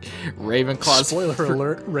 great. Ravenclaw's... Spoiler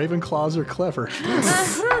alert, Ravenclaws are clever.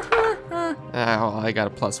 Oh, I got a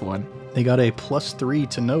 +1. They got a +3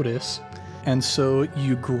 to notice. And so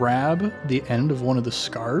you grab the end of one of the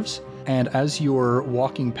scarves, and as you're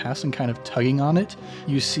walking past and kind of tugging on it,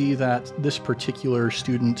 you see that this particular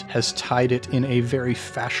student has tied it in a very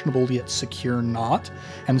fashionable yet secure knot.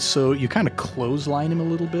 And so you kind of clothesline him a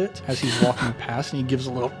little bit as he's walking past, and he gives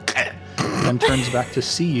a little and turns back to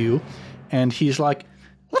see you. And he's like,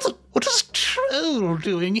 What is Troll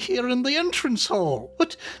doing here in the entrance hall?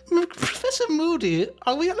 What, Professor Moody,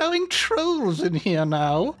 are we allowing trolls in here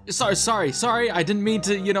now? Sorry. I didn't mean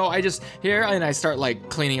to, I just here and I start like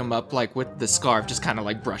cleaning him up like with the scarf, just kind of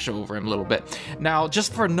like brush over him a little bit. Now,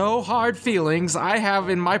 just for no hard feelings, I have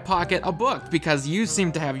in my pocket a book because you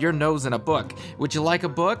seem to have your nose in a book. Would you like a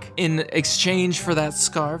book in exchange for that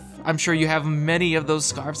scarf? I'm sure you have many of those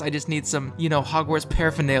scarves. I just need some, Hogwarts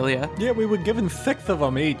paraphernalia. Yeah, we were given 6 of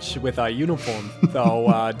them each with our uniform,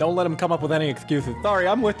 so don't let them come up with any excuses. Sorry,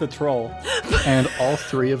 I'm with the troll. And all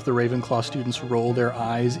 3 of the Ravenclaw students roll their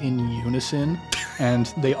eyes in unison,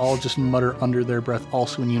 and they all just mutter under their breath,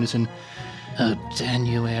 also in unison, "Oh,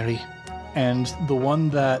 January." And the one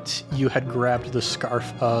that you had grabbed the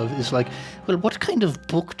scarf of is like, well, what kind of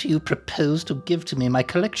book do you propose to give to me? My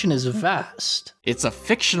collection is vast. It's a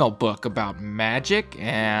fictional book about magic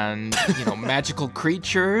and, magical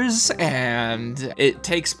creatures, and it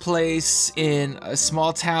takes place in a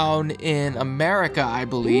small town in America, I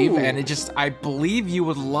believe, and I believe you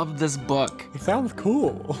would love this book. It sounds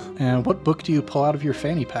cool. And what book do you pull out of your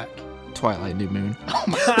fanny pack? Twilight New Moon.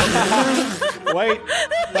 Wait,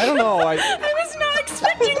 I don't know. I was not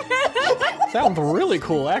expecting that. Sounds really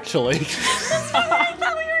cool, actually. That's where I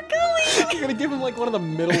thought we were going. You're gonna give him like one of the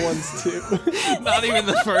middle ones too. Not even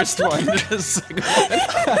the first one, the second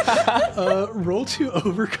one. Roll to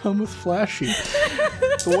overcome with flashy.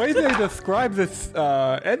 The way they describe this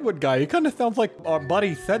Edward guy, he kind of sounds like our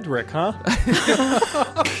buddy Cedric, huh?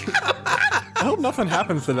 I hope nothing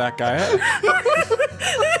happens to that guy.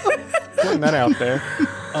 Putting that out there.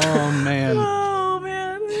 Oh, man. Oh,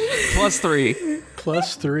 man. +3.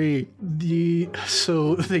 +3.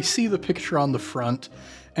 So they see the picture on the front,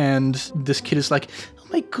 and this kid is like, oh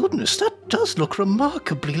my goodness, that does look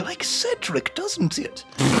remarkably like Cedric, doesn't it?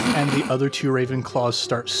 And the other 2 Ravenclaws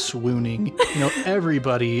start swooning.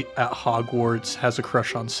 Everybody at Hogwarts has a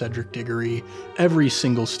crush on Cedric Diggory. Every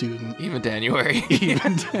single student. Even January.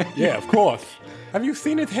 Yeah, of course. Have you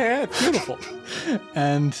seen his hair? It's beautiful.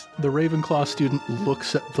 And the Ravenclaw student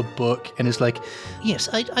looks at the book and is like, yes,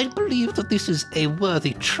 I believe that this is a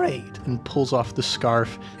worthy trade, and pulls off the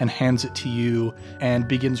scarf and hands it to you and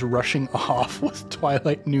begins rushing off with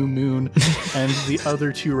Twilight New Moon. And the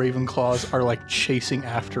other 2 Ravenclaws are like chasing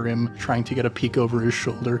after him, trying to get a peek over his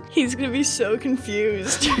shoulder. He's gonna be so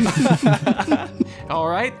confused. All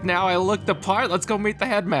right, now I look the part. Let's go meet the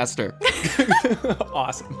headmaster.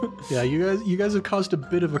 Awesome. Yeah, you guys have caused a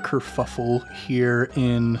bit of a kerfuffle here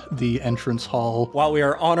in the entrance hall. While we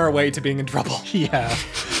are on our way to being in trouble. Yeah.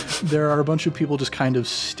 There are a bunch of people just kind of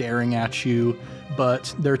staring at you,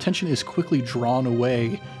 but their attention is quickly drawn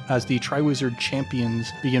away as the Triwizard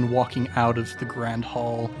champions begin walking out of the Grand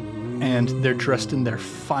Hall. And they're dressed in their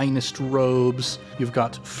finest robes. You've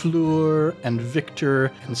got Fleur and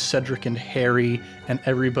Victor and Cedric and Harry, and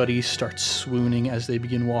everybody starts swooning as they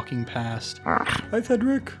begin walking past. Hi,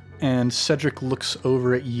 Cedric. And Cedric looks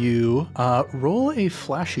over at you. Roll a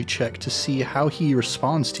flashy check to see how he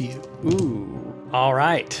responds to you. Ooh. All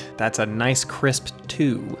right. That's a nice crisp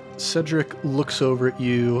 2. Cedric looks over at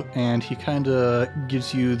you and he kind of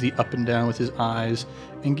gives you the up and down with his eyes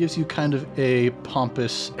and gives you kind of a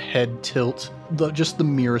pompous head tilt, just the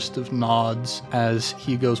merest of nods as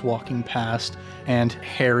he goes walking past, and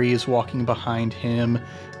Harry is walking behind him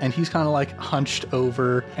and he's kind of like hunched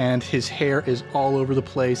over and his hair is all over the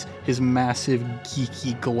place, his massive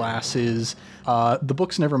geeky glasses. The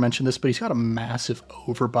books never mention this, but he's got a massive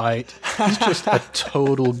overbite. He's just a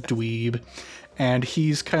total dweeb. And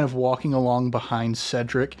he's kind of walking along behind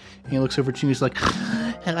Cedric, and he looks over to you and he's like,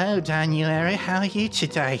 "Hello, January, how are you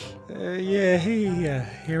today?" Yeah, hey,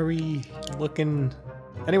 Harry looking...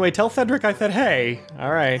 Anyway, tell Cedric I said hey.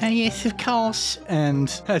 All right. Yes, of course.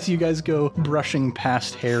 And as you guys go brushing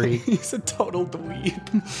past Harry... He's a total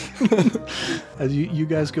dweeb. As you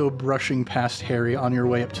guys go brushing past Harry on your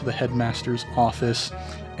way up to the headmaster's office,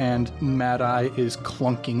 and Mad Eye is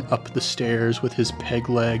clunking up the stairs with his peg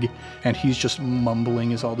leg, and he's just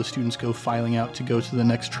mumbling as all the students go filing out to go to the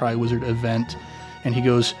next Triwizard event. And he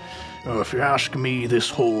goes, "Oh, if you ask me,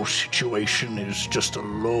 this whole situation is just a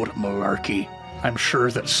load of malarkey. I'm sure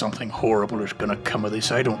that something horrible is gonna come of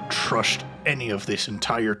this. I don't trust any of this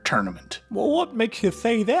entire tournament." Well, what makes you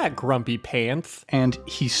say that, Grumpy Pants? and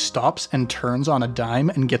he stops and turns on a dime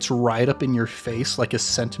and gets right up in your face like a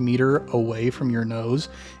centimeter away from your nose,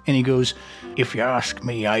 and he goes, "If you ask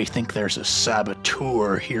me, I think there's a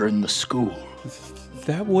saboteur here in the school."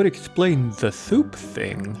 That would explain the soup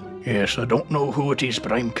thing. Yes, I don't know who it is,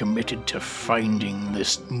 but I'm committed to finding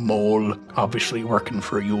this mole, obviously working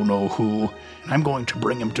for you-know-who, and I'm going to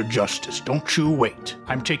bring him to justice. Don't you wait.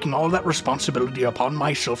 I'm taking all that responsibility upon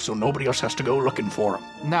myself so nobody else has to go looking for him.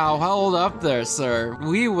 Now, hold up there, sir.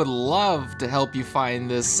 We would love to help you find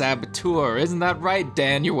this saboteur. Isn't that right,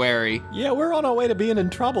 January? Yeah, we're on our way to being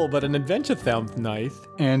in trouble, but an adventure sounds nice.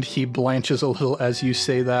 and he blanches a little as you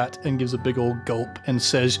say that and gives a big old gulp and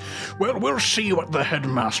says, "Well, we'll see what the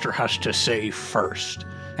headmaster has to say first."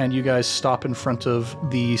 and you guys stop in front of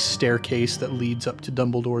the staircase that leads up to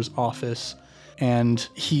Dumbledore's office, and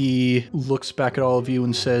he looks back at all of you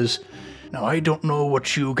and says, "Now, I don't know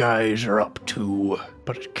what you guys are up to,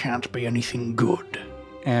 but it can't be anything good."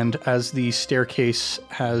 and as the staircase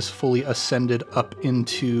has fully ascended up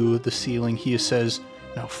into the ceiling, he says,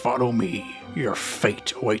 "Now follow me. Your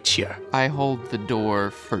fate awaits you." I hold the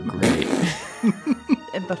door for Gray.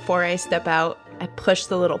 And before I step out, I push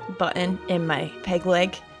the little button in my peg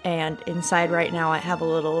leg, and inside right now I have a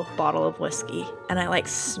little bottle of whiskey, and I like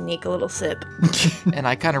sneak a little sip. And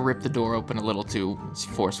I kind of rip the door open a little too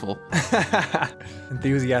forceful.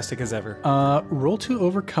 Enthusiastic as ever. roll to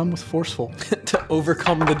overcome with forceful. To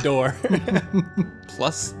overcome the door.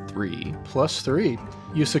 +3. +3.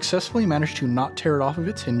 You successfully manage to not tear it off of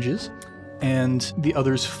its hinges, and the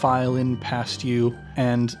others file in past you,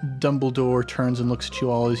 and Dumbledore turns and looks at you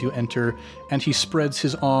all as you enter, and he spreads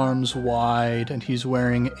his arms wide, and he's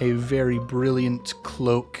wearing a very brilliant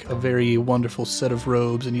cloak, a very wonderful set of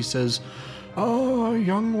robes, and he says, "Ah,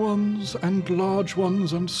 young ones, and large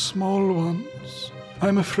ones, and small ones.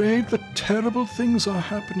 I'm afraid that terrible things are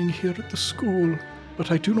happening here at the school,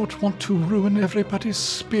 but I do not want to ruin everybody's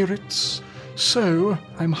spirits. So,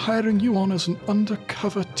 I'm hiring you on as an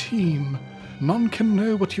undercover team. None can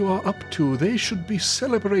know what you are up to. They should be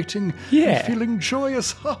celebrating and feeling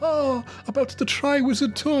joyous, about the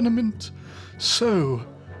Triwizard Tournament. So,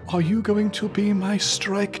 are you going to be my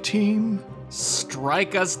strike team?"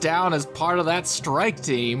 Strike us down as part of that strike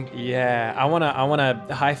team. Yeah, I wanna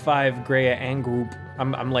high five Greya and group.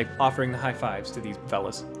 I'm like offering the high fives to these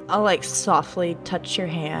fellas. I'll like softly touch your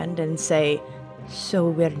hand and say, "So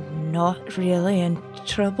we're not really in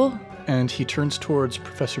trouble?" and he turns towards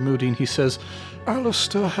Professor Moody and he says,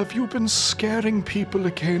 "Alistair, have you been scaring people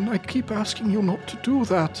again? I keep asking you not to do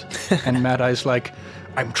that." and Mad Eye's like,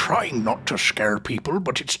 "I'm trying not to scare people,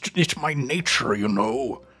 but it's my nature, you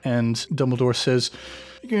know." and Dumbledore says,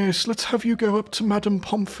 "Yes, let's have you go up to Madame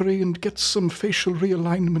Pomfrey and get some facial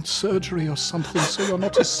realignment surgery or something so you're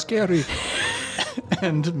not as scary."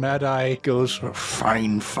 And Mad Eye goes,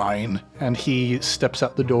 fine, fine. And he steps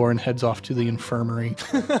out the door and heads off to the infirmary.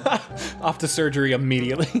 Off to surgery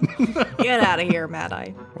immediately. Get out of here, Mad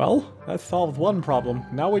Eye. Well, that solved one problem.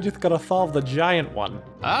 Now we just gotta solve the giant one.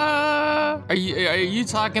 Are you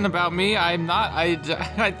talking about me? I'm not.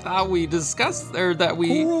 I thought we discussed or that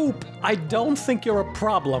we. Group, I don't think you're a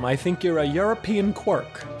problem. I think you're a European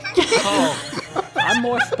quirk. Oh, I'm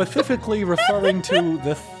more specifically referring to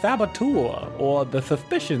the saboteur, or the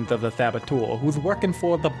suspicions of the saboteur, who's working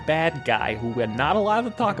for the bad guy, who we're not allowed to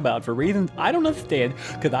talk about for reasons I don't understand,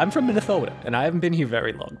 because I'm from Minnesota, and I haven't been here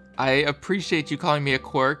very long. I appreciate you calling me a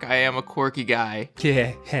quirk. I am a quirky guy.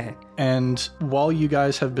 Yeah. And while you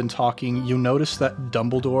guys have been talking, you notice that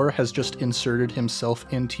Dumbledore has just inserted himself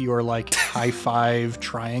into your, high five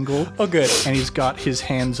triangle. Oh, good. And he's got his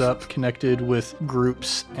hands up connected with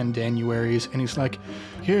groups and Danuaries, and he's like,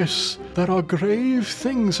 Yes, there are grave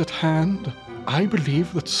things at hand. I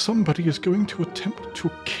believe that somebody is going to attempt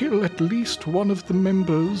to kill at least one of the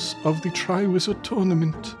members of the Triwizard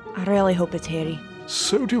Tournament. I really hope it's Harry.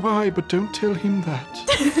 So do I, but don't tell him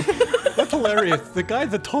that. That's hilarious. The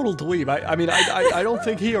guy's a total dweeb. I don't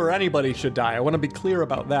think he or anybody should die. I want to be clear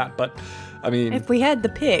about that, but, If we had the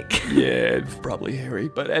pick. Yeah, it's probably Harry.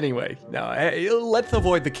 But anyway, no, let's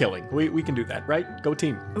avoid the killing. We can do that, right? Go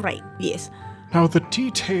team. Right, yes. Now the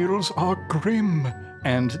details are grim.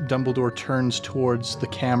 and Dumbledore turns towards the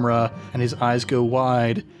camera and his eyes go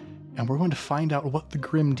wide, and we're going to find out what the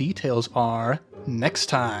grim details are next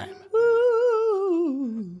time.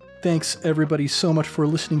 Thanks everybody so much for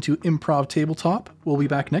listening to Improv Tabletop. We'll be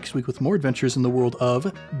back next week with more adventures in the world of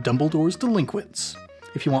Dumbledore's Delinquents.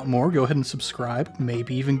 If you want more, go ahead and subscribe,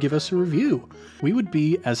 maybe even give us a review. We would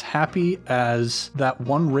be as happy as that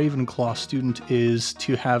one Ravenclaw student is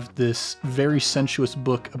to have this very sensuous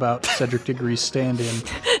book about Cedric Diggory's stand-in,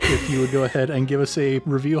 if you would go ahead and give us a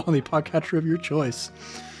review on the podcatcher of your choice.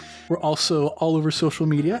 We're also all over social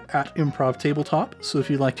media at Improv Tabletop, so if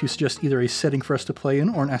you'd like to suggest either a setting for us to play in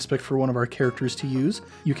or an aspect for one of our characters to use,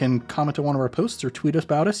 you can comment on one of our posts or tweet us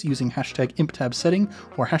about us using hashtag ImpTabSetting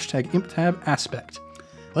or hashtag ImpTabAspect.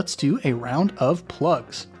 Let's do a round of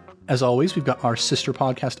plugs. As always, we've got our sister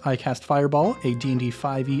podcast, iCast Fireball, a D&D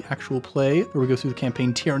 5e actual play where we go through the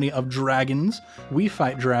campaign Tyranny of Dragons. We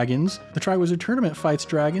fight dragons. The Triwizard Tournament fights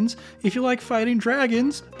dragons. If you like fighting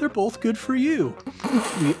dragons, they're both good for you.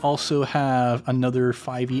 We also have another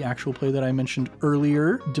 5e actual play that I mentioned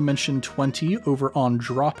earlier, Dimension 20, over on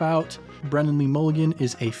Dropout. Brendan Lee Mulligan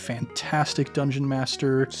is a fantastic dungeon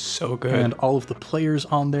master. So good. And all of the players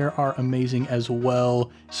on there are amazing as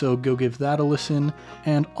well. So go give that a listen.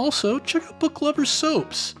 And also check out Book Lovers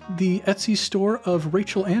Soaps, the Etsy store of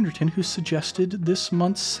Rachel Anderton, who suggested this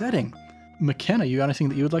month's setting. McKenna, you got anything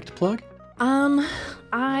that you would like to plug?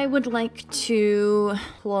 I would like to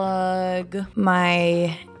plug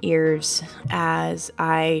my ears as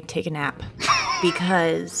I take a nap.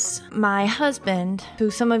 Because my husband, who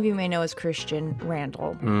some of you may know as Christian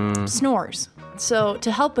Randall, snores. So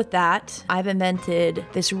to help with that, I've invented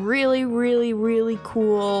this really, really, really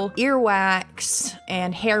cool earwax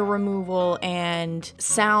and hair removal and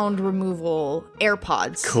sound removal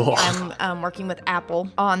AirPods. Cool. I'm working with Apple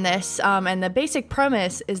on this. And the basic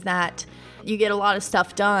premise is that you get a lot of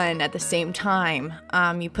stuff done at the same time.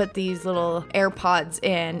 You put these little AirPods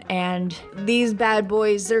in, and these bad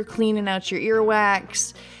boys, they're cleaning out your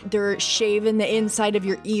earwax. They're shaving the inside of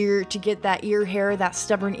your ear to get that ear hair, that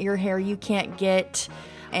stubborn ear hair you can't get.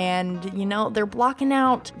 And, you know, they're blocking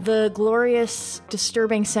out the glorious,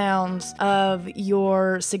 disturbing sounds of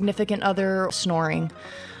your significant other snoring.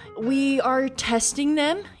 We are testing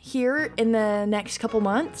them here in the next couple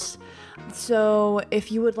months. So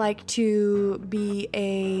if you would like to be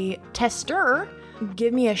a tester,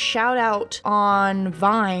 give me a shout out on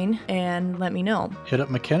Vine and let me know. Hit up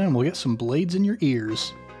McKenna and we'll get some blades in your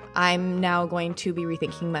ears. I'm now going to be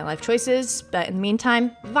rethinking my life choices, but in the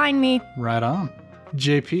meantime, Vine me. Right on.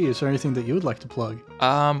 JP, is there anything that you would like to plug?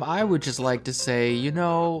 I would just like to say, you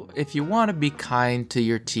know, if you want to be kind to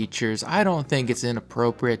your teachers, I don't think it's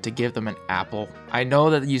inappropriate to give them an apple. I know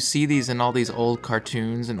that you see these in all these old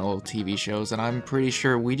cartoons and old TV shows, and I'm pretty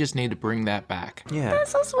sure we just need to bring that back. Yeah.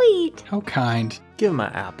 That's so sweet. How kind. Give him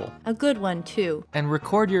an apple. A good one, too. And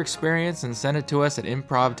record your experience and send it to us at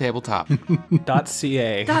Improv Tabletop.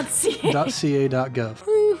 .ca. That's it.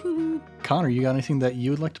 .ca.gov. Connor, you got anything that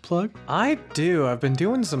you would like to plug? I do. I've been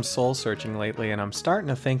doing some soul searching lately, and I'm starting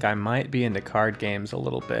to think I might be into card games a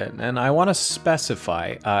little bit. And I want to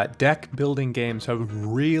specify, deck building games have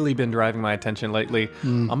really been driving my attention lately.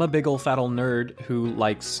 I'm a big old fat old nerd who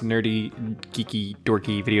likes nerdy, geeky,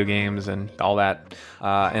 dorky video games and all that.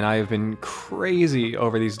 And I have been crazy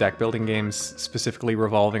over these deck building games, specifically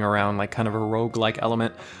revolving around like kind of a roguelike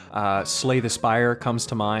element. Slay the Spire comes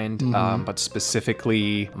to mind, but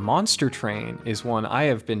specifically Monster Train is one I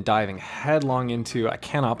have been diving headlong into. I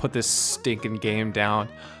cannot put this stinking game down.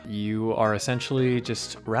 You are essentially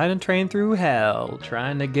just riding a train through hell,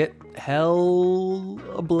 trying to get hell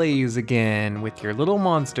ablaze again with your little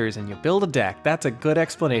monsters, and you build a deck. That's a good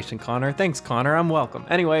explanation, Connor. Thanks, Connor. I'm welcome.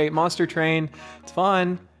 Anyway, Monster Train, it's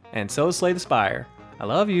fun, and so is Slay the Spire. I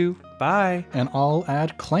love you. Bye. And I'll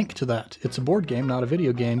add Clank to that. It's a board game, not a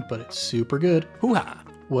video game, but it's super good. Hoo-ha.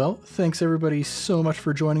 Well, thanks everybody so much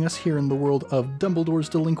for joining us here in the world of Dumbledore's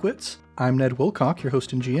Delinquents. I'm Ned Wilcock, your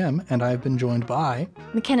host and GM, and I've been joined by...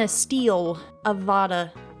 McKenna Steele of Vada.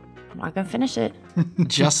 I'm not gonna finish it.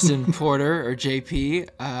 Justin Porter, or JP.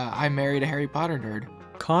 I married a Harry Potter nerd.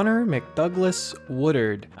 Connor McDouglas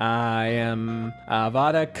Woodard. I am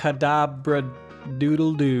Avada Kedavra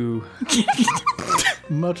Doodle Doo.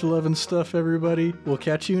 Much love and stuff, everybody. We'll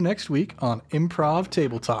catch you next week on Improv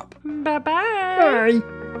Tabletop. Bye-bye. Bye.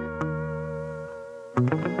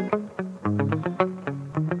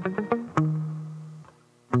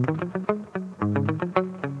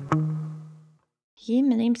 Hey,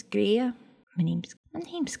 my name's Greya. My name's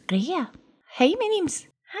Greya. Hey, my name's...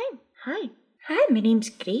 Hi, my name's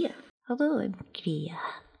Greya. Hello, I'm Greya.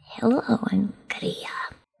 Hello, I'm Greya.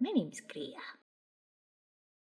 My name's Greya.